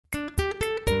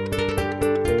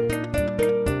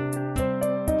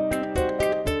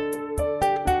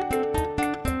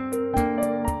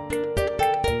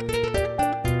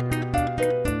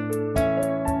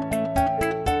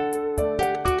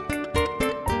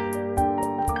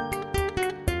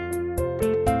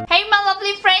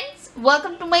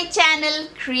Welcome to my channel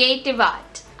Creative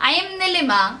Art. I am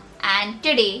Nilima and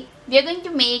today we are going to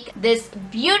make this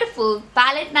beautiful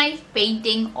palette knife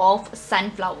painting of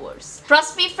sunflowers.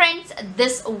 Trust me friends,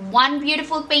 this one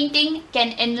beautiful painting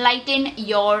can enlighten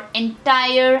your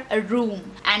entire room,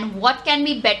 and what can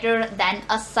be better than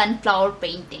a sunflower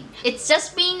painting. It's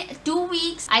just been 2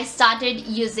 weeks I started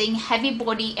using heavy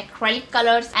body acrylic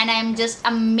colors and I am just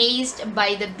amazed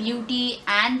by the beauty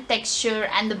and texture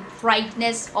and the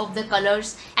brightness of the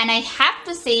colors, and I have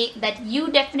to say that you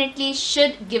definitely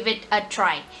should give it a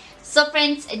try. So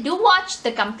friends, do watch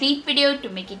the complete video to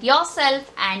make it yourself,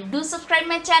 and do subscribe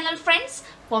my channel friends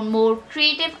for more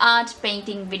creative art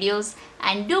painting videos,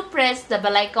 and do press the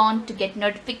bell icon to get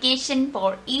notification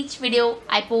for each video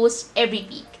I post every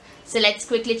week. So let's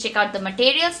quickly check out the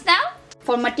materials now.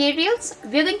 For materials,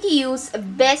 we're going to use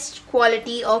best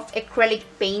quality of acrylic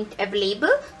paint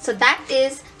available. So that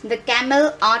is the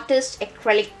Camlin Artist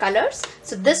acrylic colors.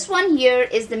 So this one here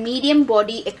is the medium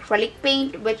body acrylic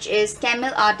paint, which is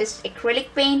Camlin Artist acrylic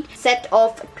paint, set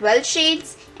of 12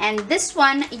 shades. And this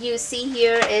one you see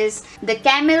here is the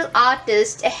Camlin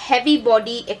Artist heavy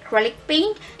body acrylic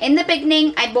paint. In the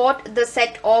beginning I bought the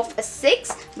set of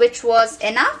 6, which was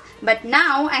enough, but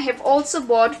now I have also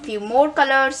bought few more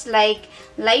colors like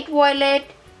light violet,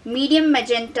 medium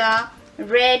magenta,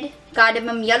 red,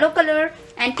 cardamom yellow color,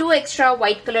 and 2 extra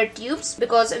white color tubes,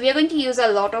 because we are going to use a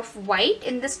lot of white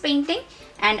in this painting.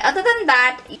 And other than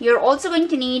that, you're also going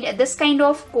to need this kind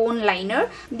of cone liner.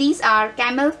 These are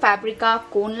Camel Fabrica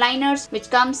cone liners, which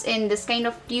comes in this kind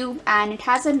of tube and it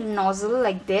has a nozzle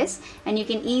like this, and you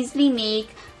can easily make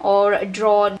or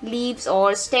draw leaves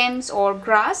or stems or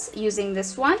grass using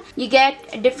this one. You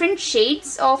get different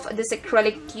shades of this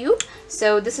acrylic tube,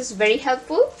 so this is very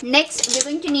helpful. Next,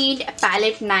 we're going to need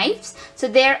palette knives. So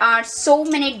there are so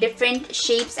many different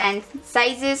shapes and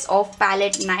sizes of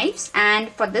palette knives, and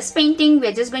for this painting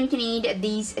we're just going to need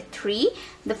these 3.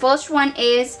 The first one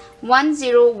is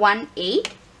 1018.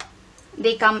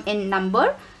 They come in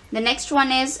number. The next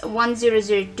one is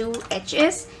 1002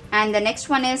 HS, and the next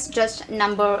one is just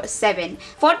number 7.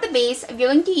 For the base, we're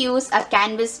going to use a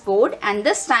canvas board, and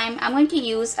this time I'm going to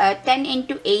use a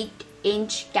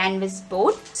 10x8" canvas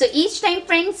board. So each time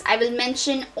friends, I will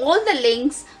mention all the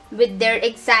links with their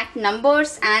exact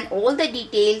numbers and all the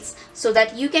details so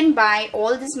that you can buy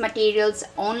all these materials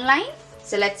online.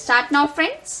 So let's start now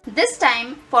friends. This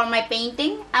time for my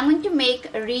painting, I'm going to make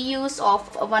a reuse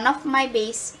of one of my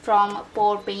base from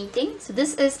pour painting. So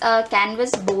this is a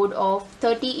canvas board of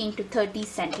 30 into 30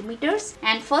 centimeters.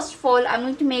 And first of all, I'm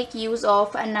going to make use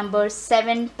of a number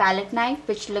 7 palette knife,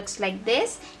 which looks like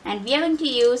this. And we are going to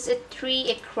use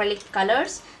 3 acrylic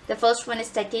colors. The first one is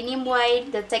titanium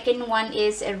white, the second one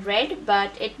is red, but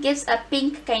it gives a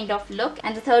pink kind of look,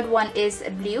 and the third one is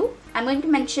blue. I'm going to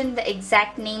mention the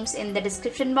exact names in the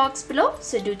description box below,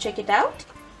 so do check it out.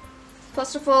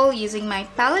 First of all, using my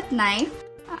palette knife,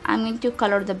 I'm going to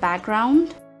color the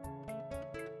background.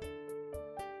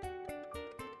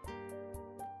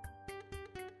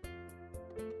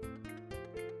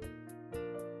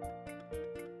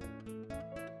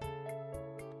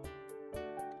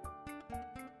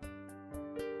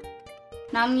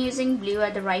 Now I'm using blue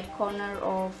at the right corner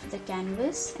of the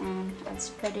canvas, and I'll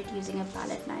spread it using a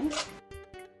palette knife.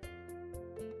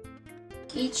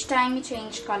 Each time you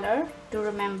change color, do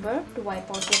remember to wipe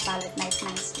out your palette knife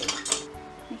nicely.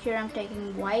 Here I'm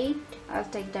taking white. I'll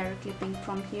take directly pink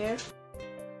from here.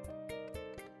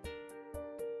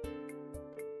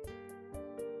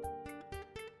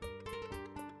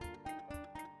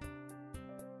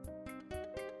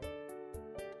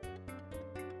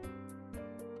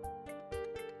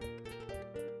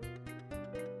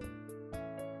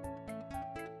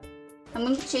 I'm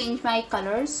going to change my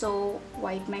color, so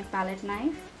wipe my palette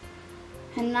knife.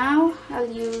 And now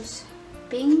I'll use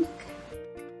pink.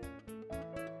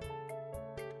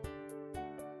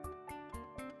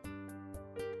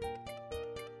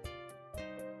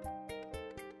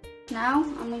 Now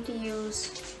I'm going to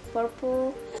use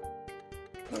purple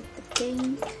with the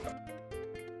pink.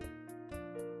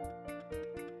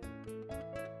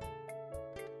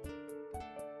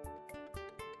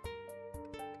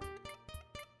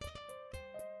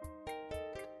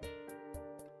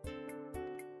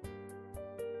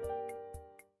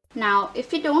 Now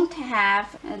if you don't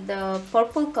have the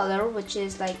purple color, which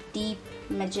is like deep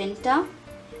magenta,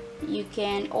 you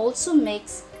can also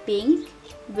mix pink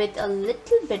with a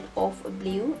little bit of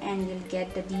blue and you'll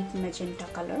get the deep magenta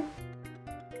color.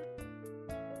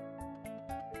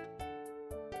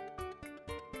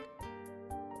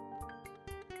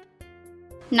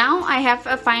 Now I have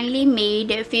finally made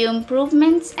a few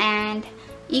improvements, and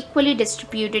equally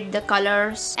distributed the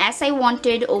colors as I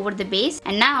wanted over the base,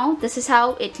 and now this is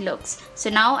how it looks. So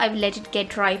now I will let it get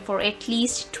dry for at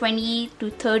least 20 to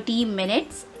 30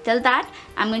 minutes. Till that,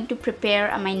 I'm going to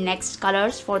prepare my next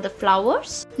colors for the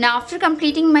flowers. Now after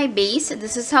completing my base,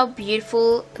 this is how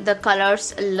beautiful the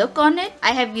colors look on it.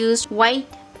 I have used white,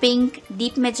 pink,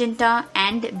 deep magenta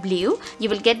and blue. You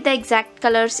will get the exact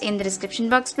colors in the description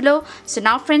box below. So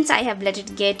now friends, I have let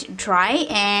it get dry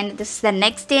and this is the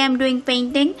next day I'm doing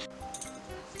painting.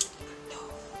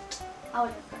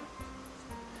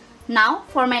 Now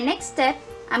for my next step,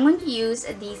 I'm going to use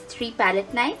these 3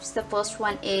 palette knives. The first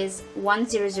one is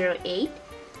 1008,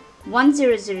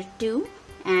 1002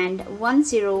 and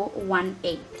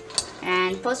 1018.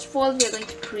 And first of all, we are going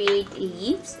to create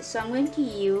leaves. So I'm going to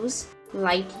use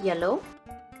light yellow,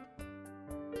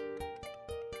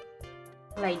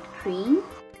 light green,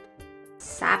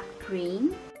 sap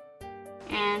green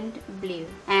and blue.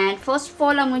 And first of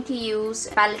all, I'm going to use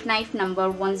palette knife number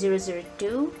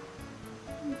 1002.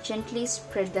 Gently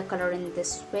spread the color in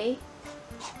this way.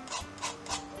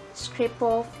 Scrape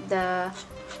off the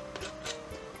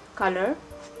color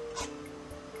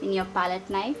in your palette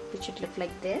knife, which should look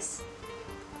like this,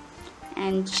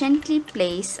 and gently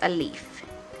place a leaf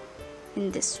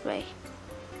in this way.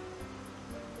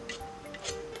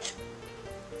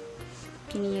 You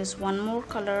can use one more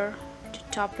color to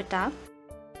top it up.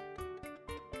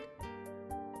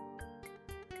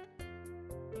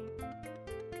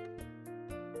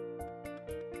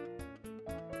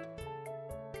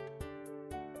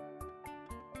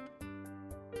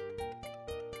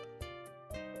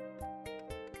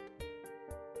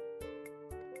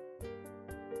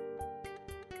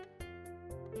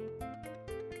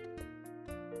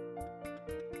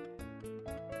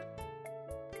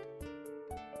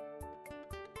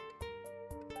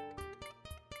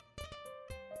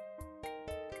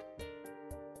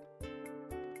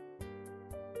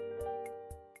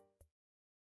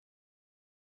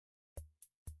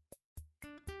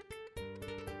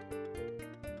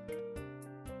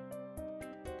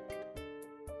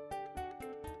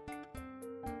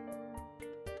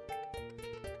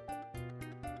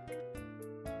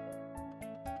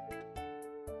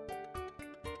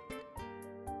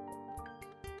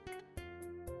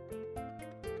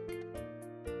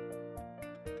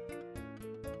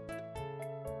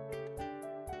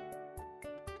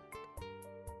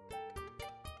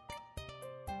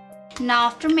 Now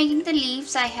after making the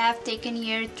leaves, I have taken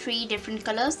here 3 different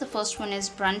colors. The first one is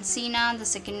burnt sienna, the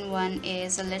second one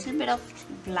is a little bit of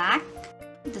black,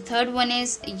 the third one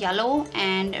is yellow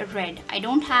and red. I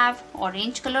don't have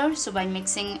orange color, so by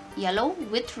mixing yellow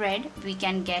with red we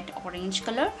can get orange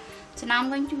color. So now I'm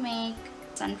going to make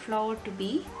sunflower to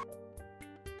be.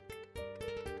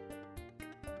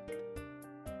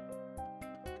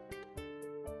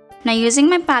 Now using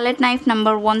my palette knife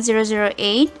number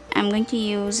 1008, I'm going to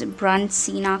use burnt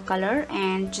sienna color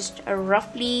and just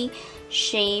roughly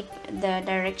shape the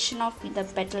direction of the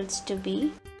petals to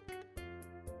be.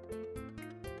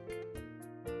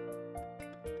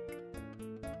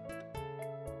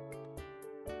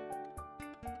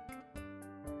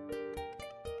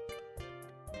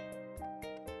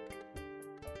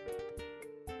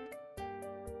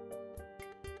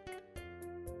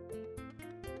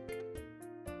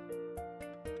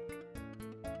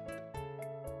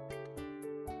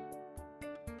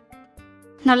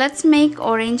 Now let's make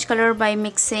orange color by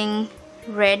mixing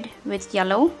red with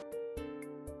yellow.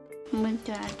 I'm going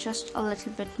to add just a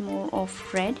little bit more of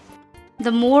red.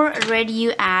 The more red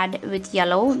you add with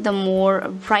yellow, the more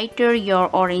brighter your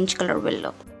orange color will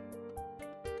look.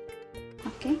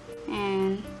 Okay,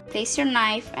 and place your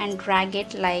knife and drag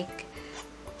it like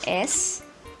S,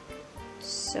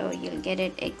 so you'll get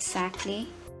it exactly.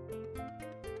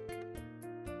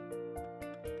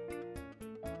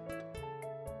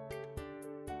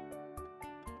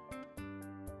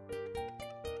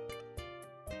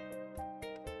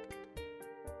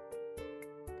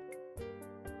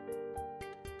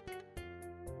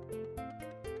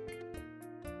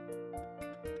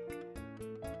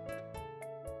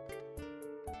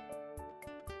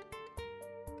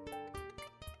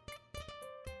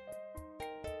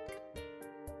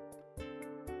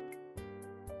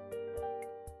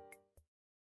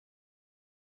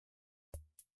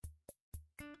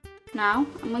 Now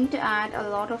I'm going to add a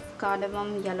lot of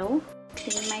cardamom yellow.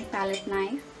 Clean my palette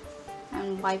knife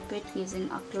and wipe it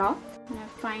using a cloth. Now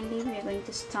finally we are going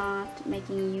to start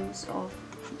making use of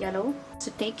yellow.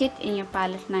 So take it in your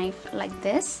palette knife like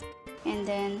this and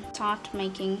then start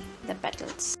making the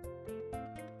petals.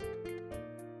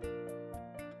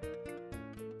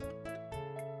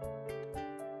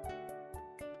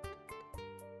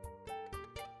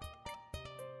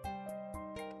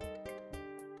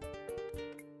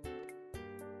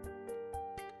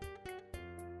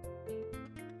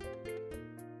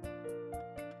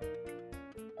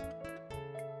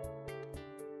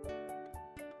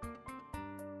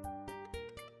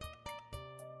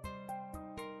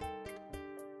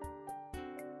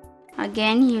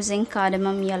 Again using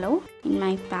cardamom yellow in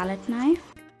my palette knife.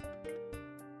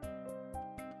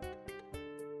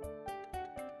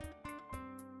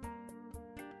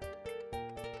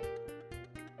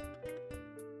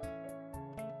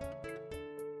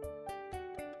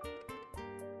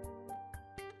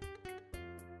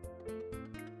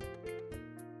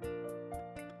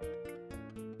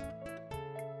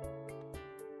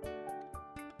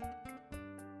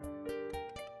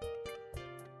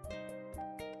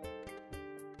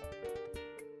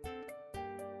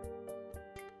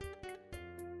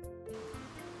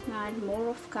 Add more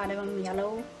of cardamom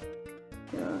yellow,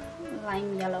 your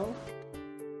lime yellow.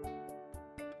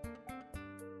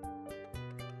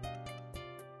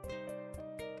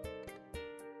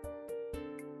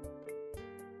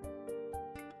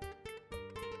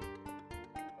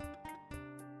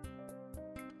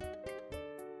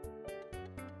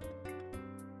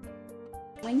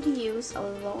 I'm going to use a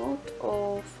lot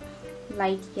of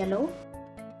light yellow.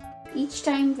 Each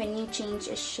time when you change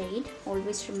a shade,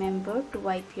 always remember to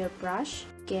wipe your brush,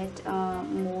 get a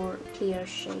more clear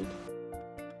shade.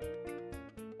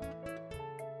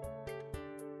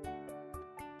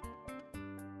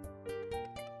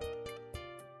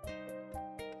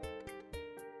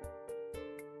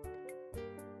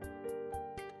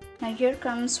 Now here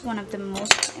comes one of the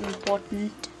most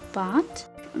important part,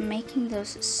 making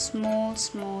those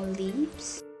small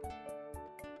leaves.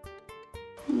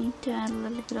 I need to add a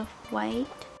little bit of white.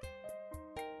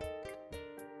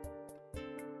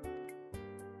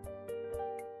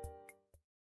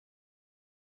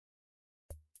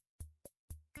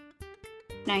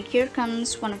 Now here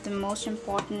comes one of the most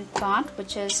important part,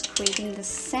 which is creating the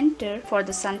center for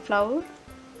the sunflower.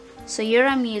 So here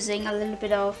I'm using a little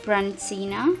bit of burnt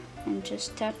sienna and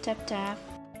just tap.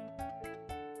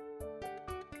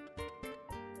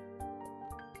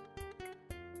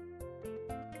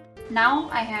 Now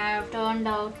I have turned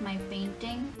out my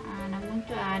painting and I'm going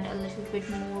to add a little bit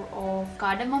more of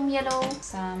cardamom yellow,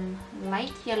 some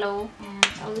light yellow and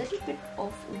a little bit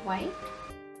of white.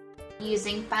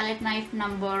 Using palette knife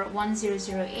number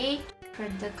 1008,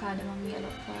 spread the cardamom yellow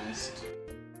first.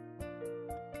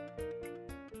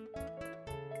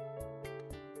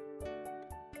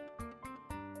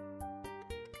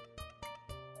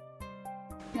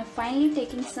 Now finally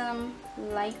taking some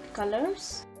light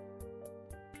colors.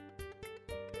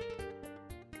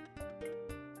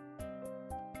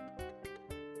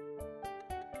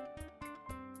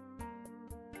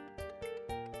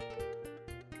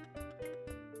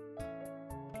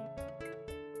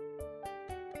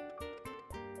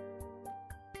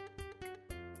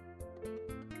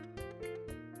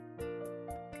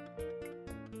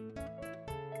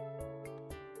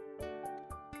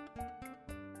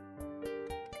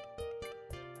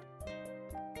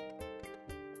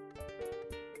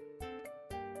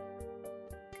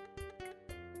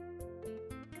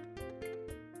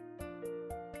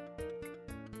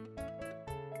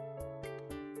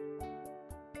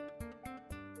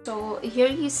 So here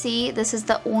you see this is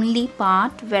the only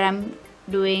part where I'm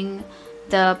doing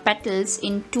the petals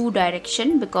in two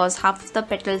direction, because half of the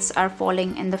petals are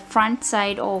falling in the front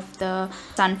side of the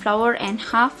sunflower and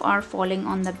half are falling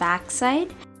on the back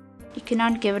side. You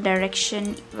cannot give a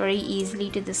direction very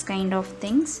easily to this kind of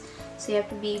things, so you have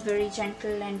to be very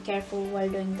gentle and careful while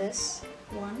doing this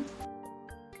one.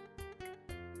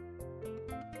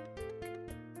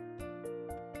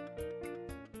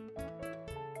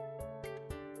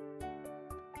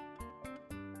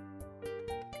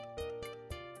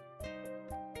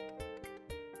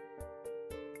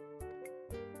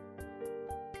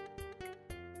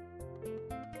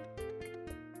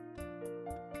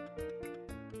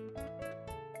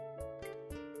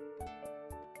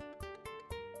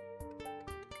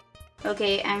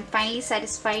 Okay, I'm finally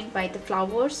satisfied by the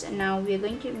flowers. Now we are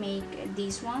going to make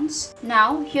these ones.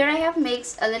 Now here I have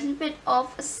mixed a little bit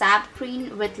of sap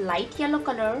green with light yellow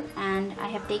color, and I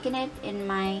have taken it in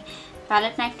my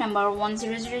palette knife number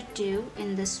 1002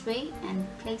 in this way and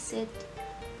place it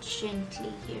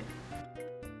gently here.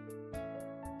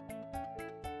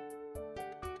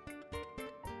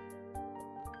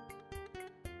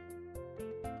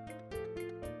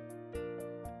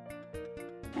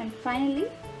 And finally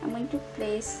I'm going to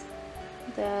place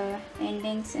the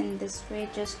endings in this way,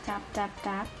 just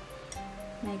tap,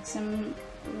 make some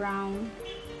round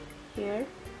here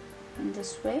in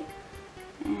this way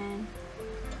and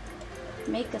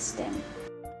make a stem.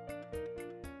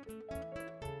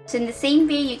 So in the same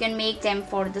way you can make them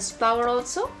for this flower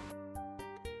also.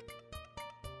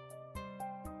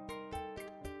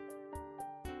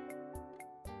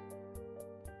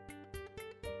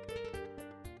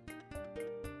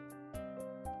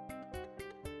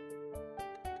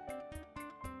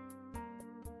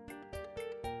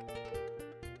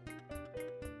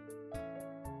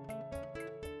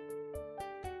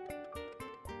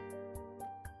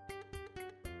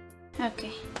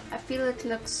 Okay, I feel it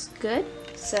looks good.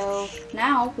 So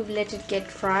now we will let it get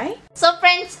dry. So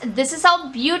friends, this is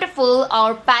how beautiful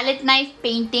our palette knife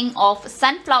painting of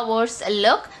sunflowers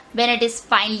look when it is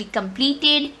finally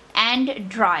completed and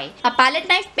dry. A palette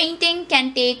knife painting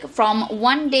can take from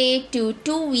 1 day to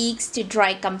 2 weeks to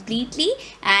dry completely,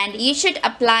 and you should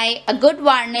apply a good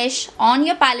varnish on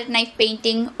your palette knife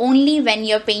painting only when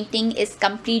your painting is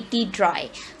completely dry.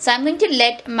 So I'm going to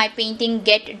let my painting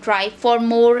get dry for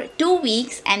more 2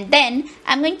 weeks, and then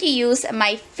I'm going to use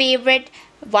my favorite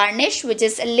varnish, which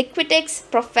is a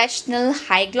Liquitex Professional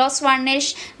High Gloss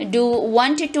Varnish. Do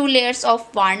 1 to 2 layers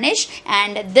of varnish,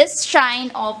 and this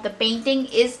shine of the painting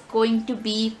is going to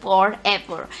be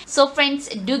forever. So friends,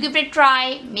 do give it a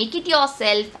try, make it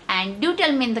yourself, and do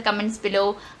tell me in the comments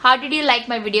below how did you like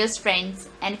my videos, friends.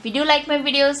 And if you do like my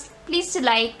videos, please do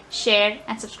like, share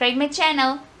and subscribe my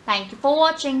channel. Thank you for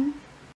watching.